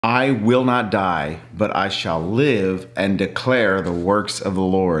I will not die, but I shall live and declare the works of the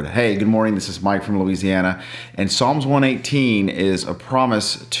Lord. Hey, good morning. This is Mike from Louisiana. And Psalms 118 is a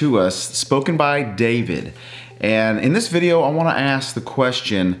promise to us spoken by David. And in this video, I want to ask the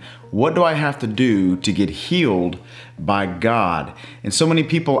question, what do I have to do to get healed by God? And so many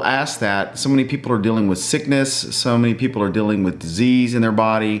people ask that. So many people are dealing with sickness. So many people are dealing with disease in their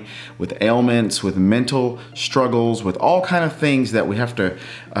body, with ailments, with mental struggles, with all kind of things that we have to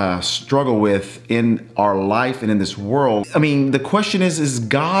struggle with in our life and in this world. I mean, the question is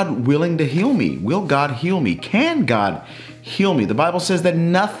God willing to heal me? Will God heal me? Can God heal me? The Bible says that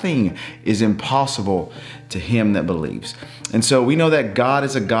nothing is impossible to him that believes. And so we know that God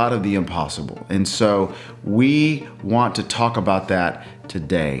is a God of the impossible. And so we want to talk about that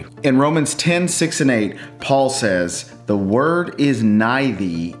today. In Romans 10, 6 and 8, Paul says, "The word is nigh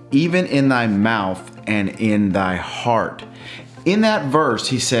thee, even in thy mouth and in thy heart." In that verse,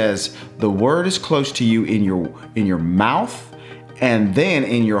 he says, the word is close to you in your mouth and then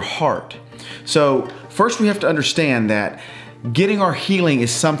in your heart. So first we have to understand that getting our healing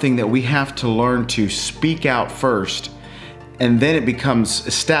is something that we have to learn to speak out first, and then it becomes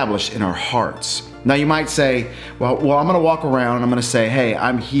established in our hearts. Now you might say, well, I'm gonna walk around and I'm gonna say, hey,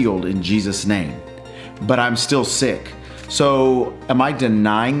 I'm healed in Jesus' name, but I'm still sick. So am I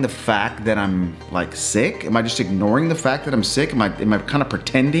denying the fact that I'm like sick? Am I just ignoring the fact that I'm sick? Am I kind of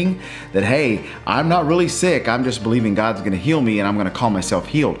pretending that, hey, I'm not really sick, I'm just believing God's gonna heal me and I'm gonna call myself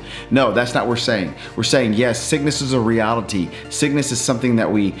healed? No, that's not what we're saying. We're saying, yes, sickness is a reality. Sickness is something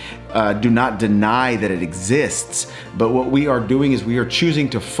that we do not deny that it exists. But what we are doing is we are choosing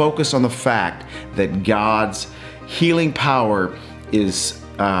to focus on the fact that God's healing power is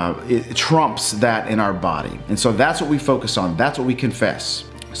it trumps that in our body. And so that's what we focus on. That's what we confess.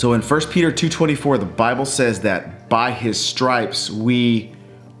 So in 1 Peter 2:24, the Bible says that by his stripes we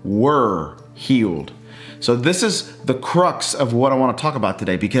were healed. So this is the crux of what I want to talk about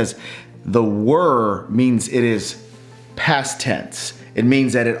today, because the were means it is past tense. It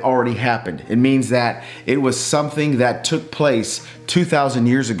means that it already happened. It means that it was something that took place 2,000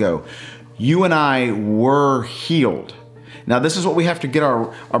 years ago. You and I were healed. Now, this is what we have to get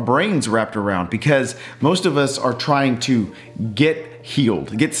our brains wrapped around, because most of us are trying to get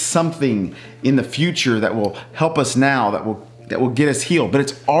healed, get something in the future that will help us now, that will get us healed, but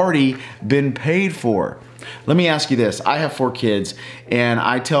it's already been paid for. Let me ask you this. I have 4 kids, and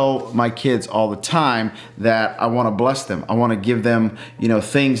I tell my kids all the time that I want to bless them. I want to give them,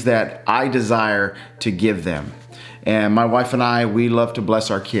 things that I desire to give them. And my wife and I, we love to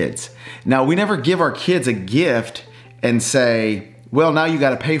bless our kids. Now, we never give our kids a gift and say, well, now you got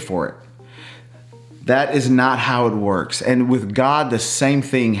to pay for it. That is not how it works. And with God, the same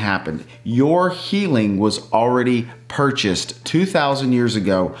thing happened. Your healing was already purchased 2,000 years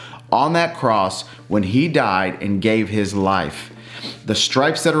ago on that cross when he died and gave his life. The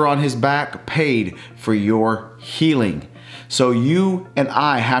stripes that are on his back paid for your healing. So you and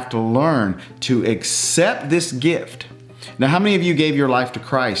I have to learn to accept this gift. Now, how many of you gave your life to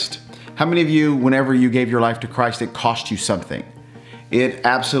Christ? How many of you, whenever you gave your life to Christ, it cost you something? It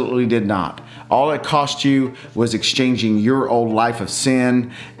absolutely did not. All it cost you was exchanging your old life of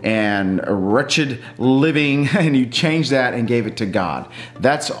sin and a wretched living, and you changed that and gave it to God.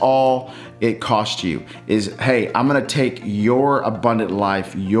 That's all it cost you, is, hey, I'm gonna take your abundant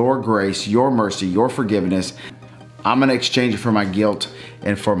life, your grace, your mercy, your forgiveness. I'm gonna exchange it for my guilt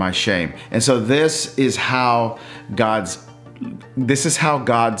and for my shame. And so this is how God's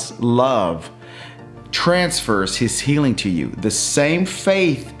love transfers his healing to you. The same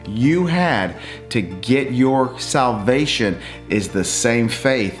faith you had to get your salvation is the same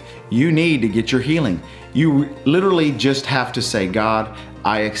faith you need to get your healing. You literally just have to say, God,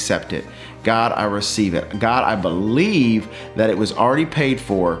 I accept it. God, I receive it. God, I believe that it was already paid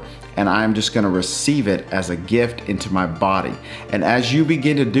for, and I'm just going to receive it as a gift into my body. And as you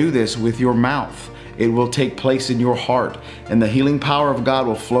begin to do this with your mouth, it will take place in your heart, and the healing power of God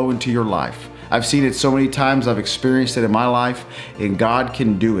will flow into your life. I've seen it so many times. I've experienced it in my life, and God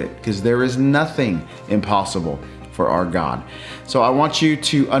can do it, because there is nothing impossible for our God. So I want you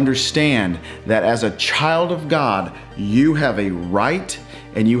to understand that as a child of God, you have a right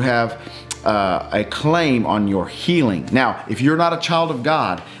and you have a claim on your healing. Now, if you're not a child of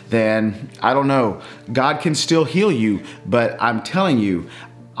God, then I don't know. God can still heal you, but I'm telling you,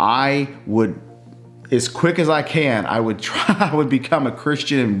 I would, as quick as I can, I would become a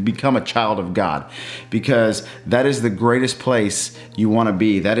Christian and become a child of God, because that is the greatest place you want to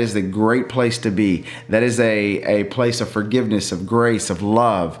be. That is the great place to be. That is a place of forgiveness, of grace, of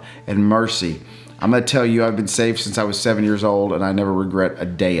love and mercy. I'm going to tell you, I've been saved since I was 7 years old, and I never regret a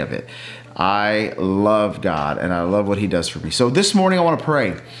day of it. I love God, and I love what He does for me. So this morning I want to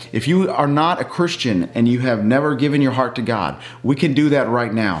pray. If you are not a Christian and you have never given your heart to God, we can do that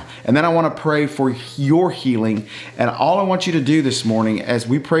right now. And then I want to pray for your healing. And all I want you to do this morning as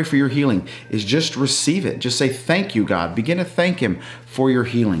we pray for your healing is just receive it. Just say, thank you, God. Begin to thank Him for your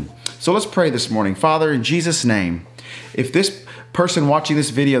healing. So let's pray this morning. Father, in Jesus' name, if this person watching this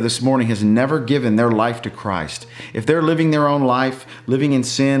video this morning has never given their life to Christ, if they're living their own life, living in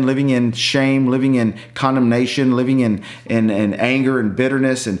sin, living in shame, living in condemnation, living in anger and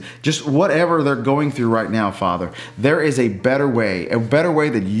bitterness and just whatever they're going through right now, Father, there is a better way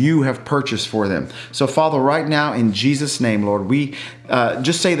that you have purchased for them. So Father, right now in Jesus' name, Lord, we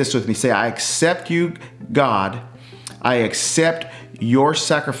just say this with me. Say, I accept you, God. I accept your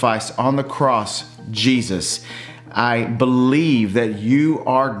sacrifice on the cross, Jesus. I believe that you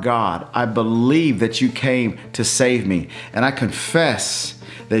are God. I believe that you came to save me. And I confess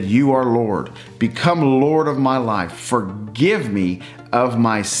that you are Lord. Become Lord of my life. Forgive me of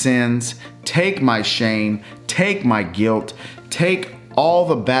my sins. Take my shame. Take my guilt. Take all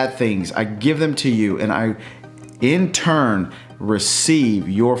the bad things. I give them to you. And I, in turn, receive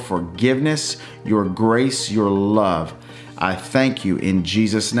your forgiveness, your grace, your love. I thank you in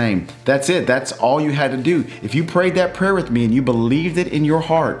Jesus' name. That's it. That's all you had to do. If you prayed that prayer with me and you believed it in your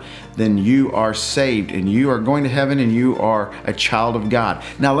heart, then you are saved and you are going to heaven and you are a child of God.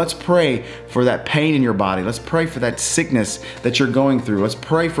 Now let's pray for that pain in your body. Let's pray for that sickness that you're going through. Let's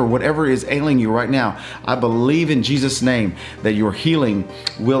pray for whatever is ailing you right now. I believe in Jesus' name that your healing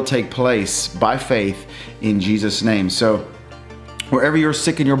will take place by faith in Jesus' name. So wherever you're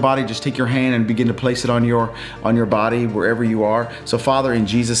sick in your body, just take your hand and begin to place it on your body, wherever you are. So Father, in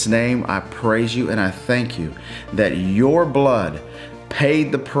Jesus' name, I praise you and I thank you that your blood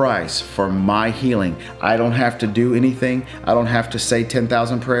paid the price for my healing. I don't have to do anything. I don't have to say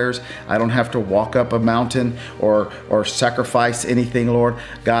 10,000 prayers. I don't have to walk up a mountain or sacrifice anything, Lord.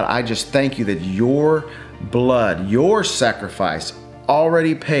 God, I just thank you that your blood, your sacrifice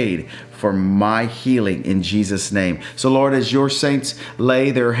already paid for my healing in Jesus' name. So Lord, as your saints lay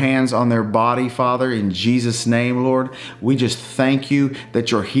their hands on their body, Father, in Jesus' name, Lord, we just thank you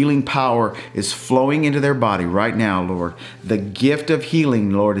that your healing power is flowing into their body right now, Lord. The gift of healing,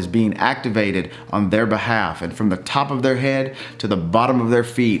 Lord, is being activated on their behalf. And from the top of their head to the bottom of their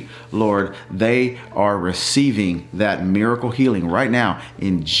feet, Lord, they are receiving that miracle healing right now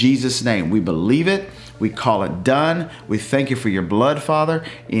in Jesus' name. We believe it. We call it done. We thank you for your blood, Father.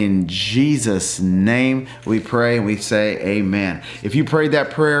 In Jesus' name we pray and we say amen. If you prayed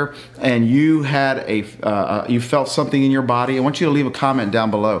that prayer and you had you felt something in your body, I want you to leave a comment down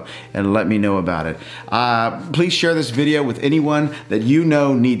below and let me know about it. Please share this video with anyone that you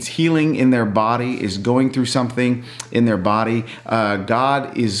know needs healing in their body, is going through something in their body.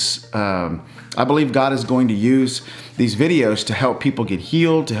 I believe God is going to use these videos to help people get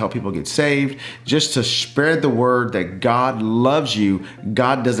healed, to help people get saved, just to spread the word that God loves you.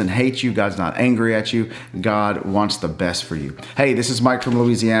 God doesn't hate you. God's not angry at you. God wants the best for you. Hey, this is Mike from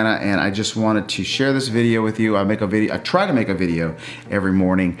Louisiana, and I just wanted to share this video with you. I try to make a video every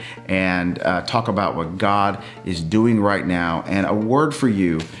morning and talk about what God is doing right now and a word for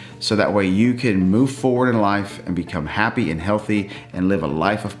you, so that way you can move forward in life and become happy and healthy and live a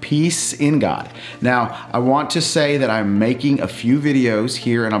life of peace in God. Now, I want to say that I'm making a few videos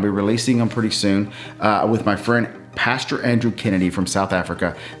here and I'll be releasing them pretty soon with my friend Pastor Andrew Kennedy from South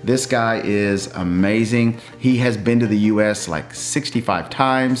Africa. This guy is amazing. He has been to the US like 65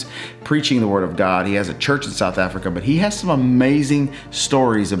 times preaching the word of God. He has a church in South Africa, but he has some amazing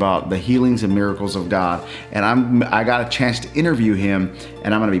stories about the healings and miracles of God. And I got a chance to interview him,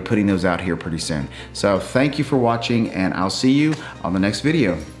 and I'm gonna be putting those out here pretty soon. So thank you for watching, and I'll see you on the next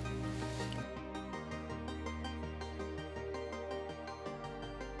video.